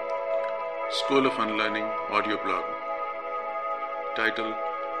School of Unlearning audio blog. Title: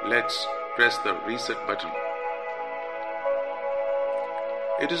 Let's Press the Reset Button.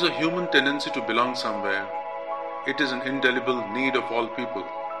 It is a human tendency to belong somewhere. It is an indelible need of all people.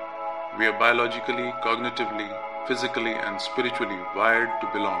 We are biologically, cognitively, physically, and spiritually wired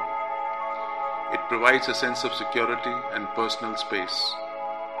to belong. It provides a sense of security and personal space.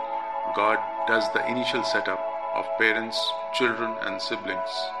 God does the initial setup of parents, children, and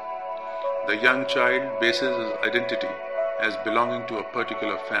siblings. The young child bases his identity as belonging to a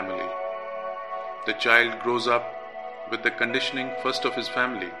particular family. The child grows up with the conditioning first of his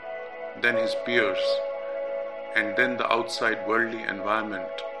family, then his peers, and then the outside worldly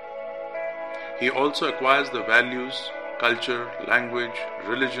environment. He also acquires the values, culture, language,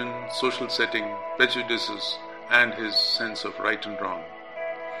 religion, social setting, prejudices, and his sense of right and wrong,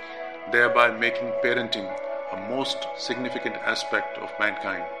 thereby making parenting a most significant aspect of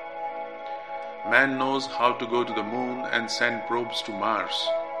mankind. Man knows how to go to the moon and send probes to Mars,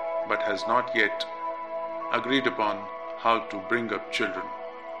 but has not yet agreed upon how to bring up children.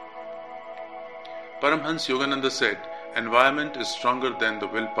 Paramhans Yogananda said, "Environment is stronger than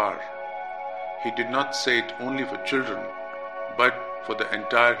the willpower." He did not say it only for children, but for the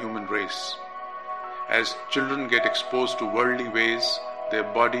entire human race. As children get exposed to worldly ways, their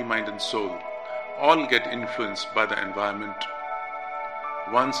body, mind, and soul all get influenced by the environment.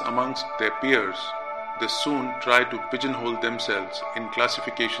 Once amongst their peers, they soon try to pigeonhole themselves in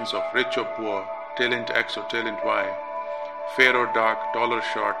classifications of rich or poor, talent X or talent Y, fair or dark, tall or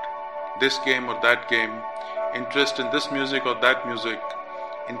short, this game or that game, interest in this music or that music,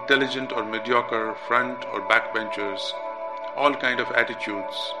 intelligent or mediocre, front or backbenchers, all kind of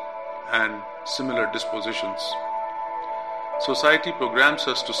attitudes and similar dispositions. Society programs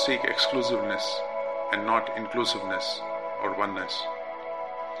us to seek exclusiveness and not inclusiveness or oneness.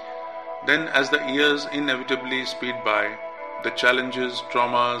 Then, as the years inevitably speed by, the challenges,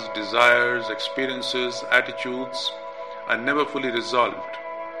 traumas, desires, experiences, attitudes are never fully resolved,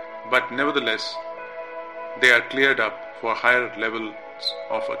 but nevertheless, they are cleared up for higher levels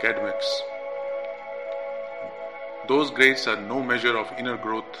of academics. Those grades are no measure of inner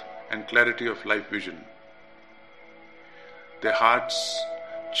growth and clarity of life vision. Their hearts,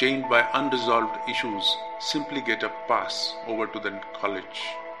 chained by unresolved issues, simply get a pass over to the college.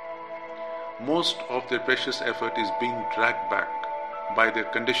 Most of their precious effort is being dragged back by their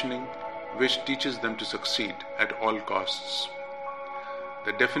conditioning, which teaches them to succeed at all costs.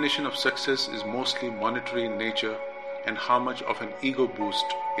 The definition of success is mostly monetary in nature and how much of an ego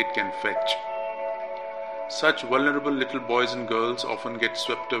boost it can fetch. Such vulnerable little boys and girls often get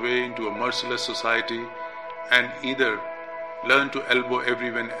swept away into a merciless society and either learn to elbow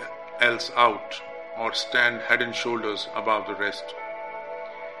everyone else out or stand head and shoulders above the rest.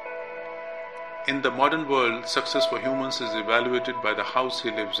 In the modern world, success for humans is evaluated by the house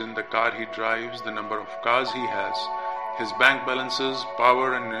he lives in, the car he drives, the number of cars he has, his bank balances,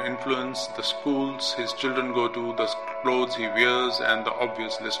 power and influence, the schools his children go to, the clothes he wears, and the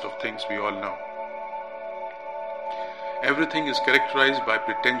obvious list of things we all know. Everything is characterized by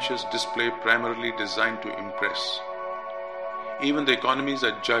pretentious display primarily designed to impress. Even the economies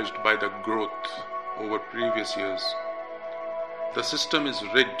are judged by the growth over previous years. The system is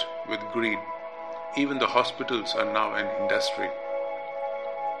rigged with greed. Even the hospitals are now an industry.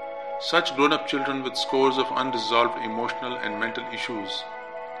 Such grown-up children with scores of unresolved emotional and mental issues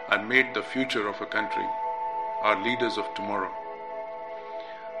are made the future of a country, are leaders of tomorrow.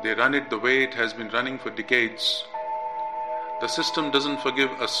 They run it the way it has been running for decades. The system doesn't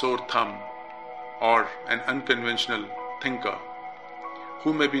forgive a sore thumb or an unconventional thinker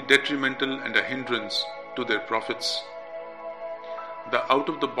who may be detrimental and a hindrance to their profits. The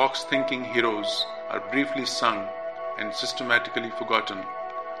out-of-the-box thinking heroes are briefly sung and systematically forgotten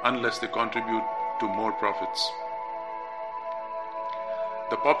unless they contribute to more profits.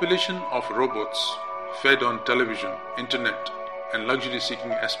 The population of robots fed on television, internet, and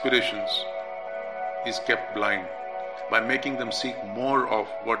luxury-seeking aspirations is kept blind by making them seek more of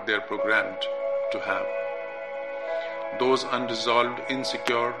what they are programmed to have. Those unresolved,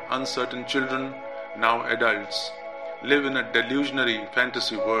 insecure, uncertain children, now adults, live in a delusionary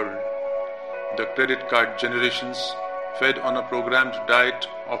fantasy world. The credit card generations, fed on a programmed diet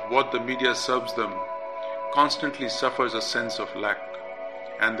of what the media serves them, constantly suffers a sense of lack,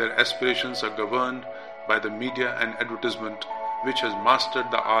 and their aspirations are governed by the media and advertisement, which has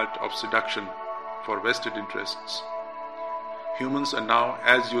mastered the art of seduction for vested interests. Humans are now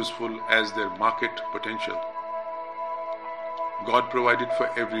as useful as their market potential. God provided for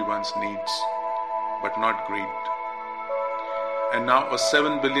everyone's needs, but not greed. and now a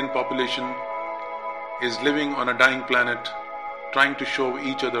 7 billion population is living on a dying planet, trying to shove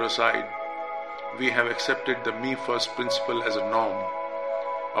each other aside. We have accepted the me first principle as a norm.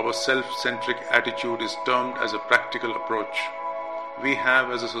 Our self-centric attitude is termed as a practical approach. We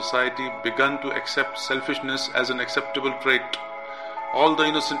have as a society begun to accept selfishness as an acceptable trait. All the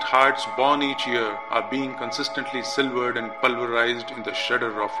innocent hearts born each year are being consistently silvered and pulverized in the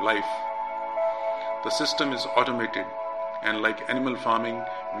shredder of life. The system is automated, and like animal farming,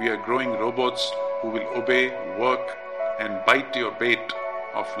 we are growing robots who will obey, work, and bite your bait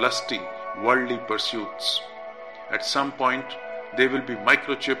of lusty, worldly pursuits. At some point, they will be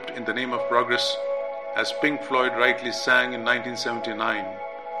microchipped in the name of progress, as Pink Floyd rightly sang in 1979,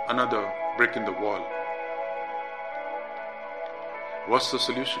 another brick in the wall. What's the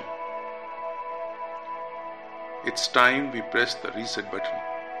solution? It's time we press the reset button.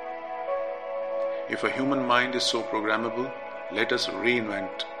 If a human mind is so programmable, let us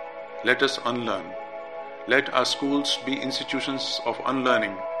reinvent. Let us unlearn. Let our schools be institutions of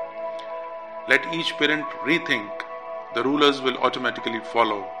unlearning. Let each parent rethink. The rulers will automatically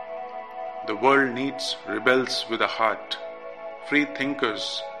follow. The world needs rebels with a heart, free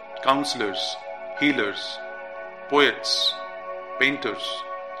thinkers, counselors, healers, poets, painters,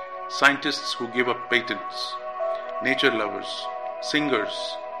 scientists who give up patents, nature lovers,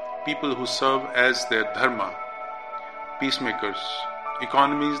 singers, people who serve as their dharma, peacemakers,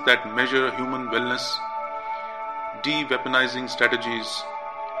 economies that measure human wellness, de-weaponizing strategies,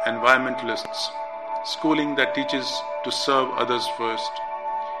 environmentalists, schooling that teaches to serve others first,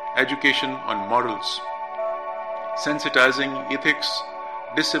 education on morals, sensitizing ethics,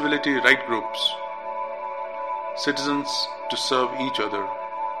 disability right groups, citizens to serve each other,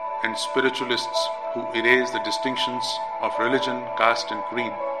 and spiritualists who erase the distinctions of religion, caste, and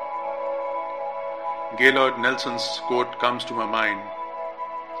creed. Gaylord Nelson's quote comes to my mind: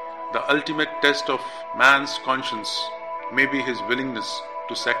 "The ultimate test of man's conscience may be his willingness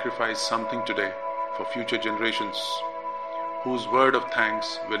to sacrifice something today for future generations, whose word of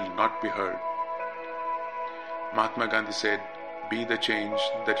thanks will not be heard." Mahatma Gandhi said, "Be the change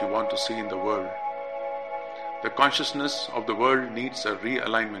that you want to see in the world." The consciousness of the world needs a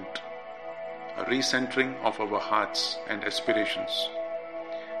realignment, a recentering of our hearts and aspirations.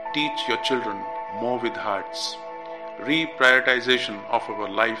 Teach your children more with hearts. Reprioritization of our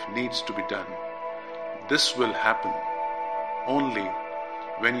life needs to be done. This will happen only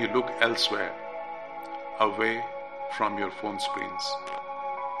when you look elsewhere, away from your phone screens.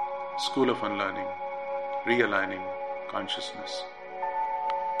 School of Unlearning, realigning consciousness.